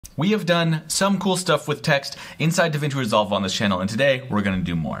We have done some cool stuff with text inside DaVinci Resolve on this channel, and today we're going to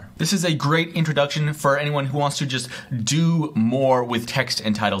do more. This is a great introduction for anyone who wants to just do more with text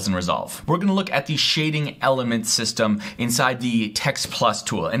and titles in Resolve. We're going to look at the shading element system inside the Text Plus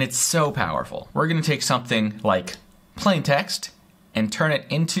tool, and it's so powerful. We're going to take something like plain text and turn it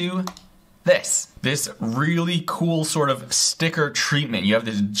into this really cool sort of sticker treatment. You have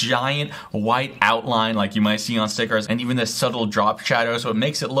this giant white outline like you might see on stickers, and even this subtle drop shadow, so it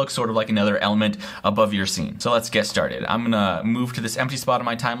makes it look sort of like another element above your scene. So let's get started. I'm gonna move to this empty spot on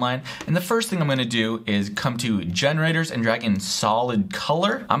my timeline, and the first thing I'm gonna do is come to generators and drag in solid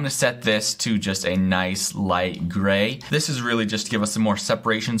color. I'm gonna set this to just a nice light gray. This is really just to give us some more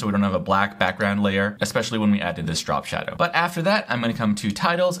separation so we don't have a black background layer, especially when we added this drop shadow. But after that, I'm gonna come to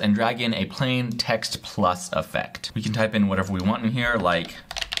titles and drag in a plain text plus effect. We can type in whatever we want in here, like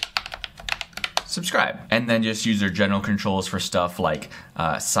subscribe, and then just use our general controls for stuff like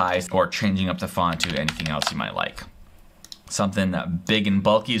size or changing up the font to anything else you might like. Something big and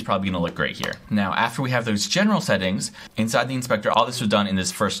bulky is probably gonna look great here. Now, after we have those general settings, inside the inspector, all this was done in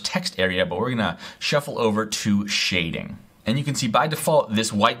this first text area, but we're gonna shuffle over to shading. And you can see by default,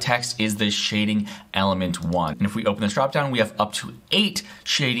 this white text is the shading element 1. And if we open this dropdown, we have up to 8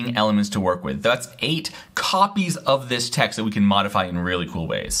 shading elements to work with. That's 8 copies of this text that we can modify in really cool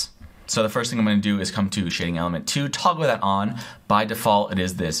ways. So the first thing I'm gonna do is come to shading element 2, toggle that on. By default, it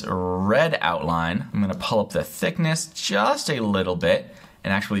is this red outline. I'm gonna pull up the thickness just a little bit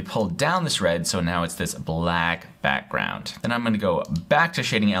and actually pull down this red, so now it's this black background. Then I'm gonna go back to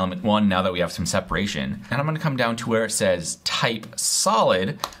shading element 1 now that we have some separation, and I'm gonna come down to where it says type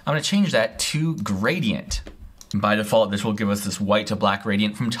solid. I'm gonna change that to gradient. By default, this will give us this white to black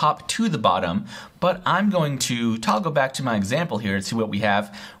gradient from top to the bottom, but I'm going to toggle back to my example here and see what we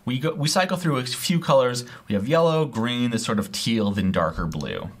have. We cycle through a few colors. We have yellow, green, this sort of teal, then darker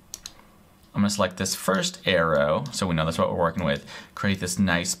blue. I'm gonna select this first arrow, so we know that's what we're working with. Create this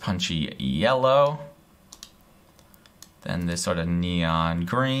nice punchy yellow. Then this sort of neon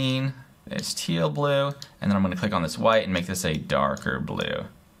green, this teal blue, and then I'm gonna click on this white and make this a darker blue.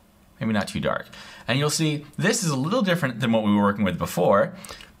 Maybe not too dark. And you'll see this is a little different than what we were working with before,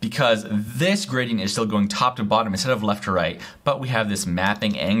 because this gradient is still going top to bottom instead of left to right, but we have this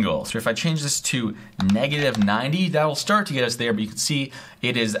mapping angle. So if I change this to -90, that will start to get us there, but you can see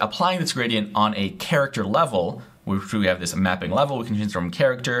it is applying this gradient on a character level, which we have this mapping level. We can change from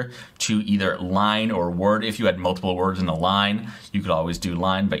character to either line or word. If you had multiple words in a line, you could always do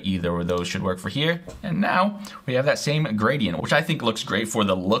line, but either of those should work for here. And now we have that same gradient, which I think looks great for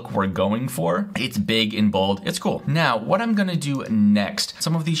the look we're going for. It's big and bold, it's cool. Now, what I'm gonna do next,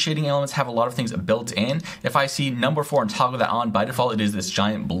 some of these shading elements have a lot of things built in. If I see number 4 and toggle that on, by default, it is this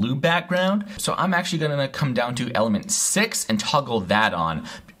giant blue background. So I'm actually gonna come down to element 6 and toggle that on,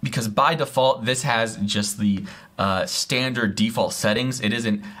 because by default, this has just the standard default settings. It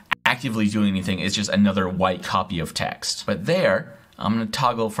isn't actively doing anything, it's just another white copy of text. But there, I'm gonna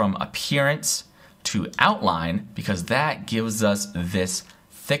toggle from appearance to outline, because that gives us this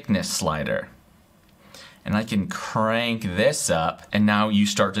thickness slider. And I can crank this up, and now you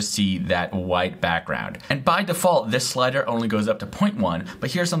start to see that white background. And by default, this slider only goes up to 0.1, but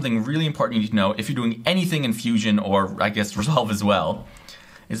here's something really important you need to know if you're doing anything in Fusion, or I guess Resolve as well,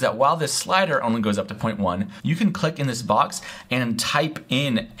 is that while this slider only goes up to 0.1, you can click in this box and type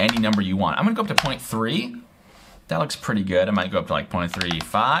in any number you want. I'm gonna go up to 0.3. That looks pretty good. I might go up to like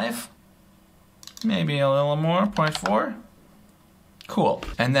 0.35. Maybe a little more, 0.4. Cool.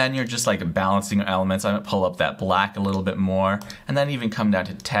 And then you're just like balancing elements. I'm gonna pull up that black a little bit more, and then even come down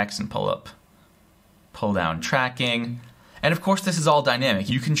to text and pull down tracking. And of course, this is all dynamic.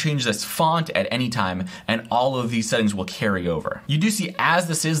 You can change this font at any time, and all of these settings will carry over. You do see, as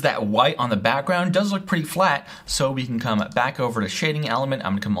this is, that white on the background does look pretty flat, so we can come back over to shading element.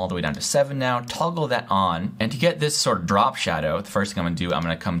 I'm gonna come all the way down to 7 now, toggle that on. And to get this sort of drop shadow, the first thing I'm gonna do, I'm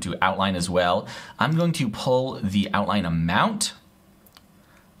gonna come to outline as well. I'm going to pull the outline amount,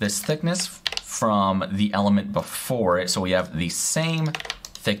 this thickness, from the element before it, so we have the same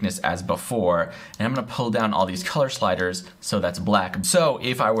thickness as before, and I'm gonna pull down all these color sliders so that's black. So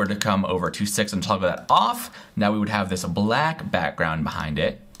if I were to come over to 6 and toggle that off, now we would have this black background behind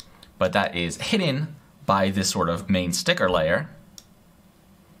it, but that is hidden by this sort of main sticker layer.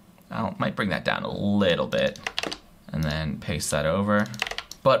 I might bring that down a little bit and then paste that over.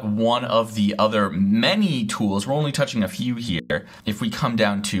 But one of the other many tools, we're only touching a few here. If we come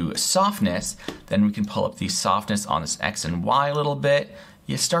down to softness, then we can pull up the softness on this X and Y a little bit.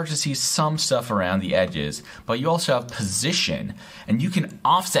 You start to see some stuff around the edges, but you also have position, and you can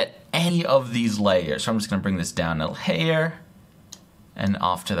offset any of these layers. So I'm just gonna bring this down a little hair, and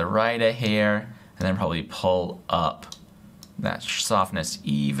off to the right a hair, and then probably pull up that softness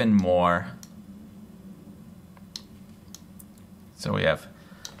even more. So we have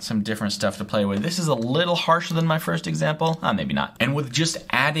some different stuff to play with. This is a little harsher than my first example, maybe not. And with just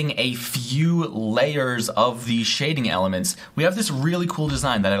adding a few layers of these shading elements, we have this really cool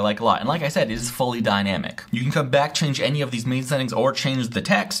design that I like a lot. And like I said, it is fully dynamic. You can come back, change any of these main settings, or change the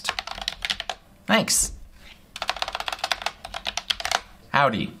text. Thanks.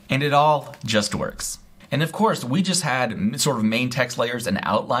 Howdy. And it all just works. And of course, we just had sort of main text layers and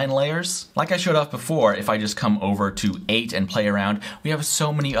outline layers. Like I showed off before, if I just come over to 8 and play around, we have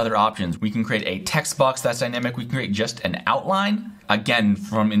so many other options. We can create a text box that's dynamic. We can create just an outline, again,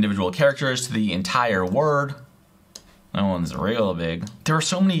 from individual characters to the entire word. That one's real big. There are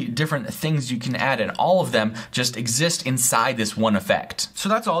so many different things you can add, and all of them just exist inside this one effect. So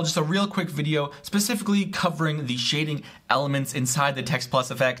that's all, just a real quick video specifically covering the shading elements inside the Text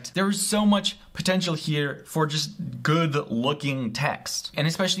Plus effect. There is so much potential here for just good looking text. And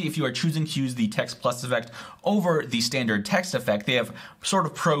especially if you are choosing to use the Text Plus effect over the standard text effect, they have sort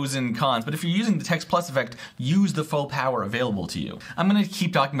of pros and cons. But if you're using the Text Plus effect, use the full power available to you. I'm gonna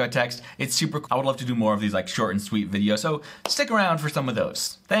keep talking about text. It's super cool. I would love to do more of these like short and sweet videos, so stick around for some of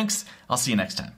those. Thanks, I'll see you next time.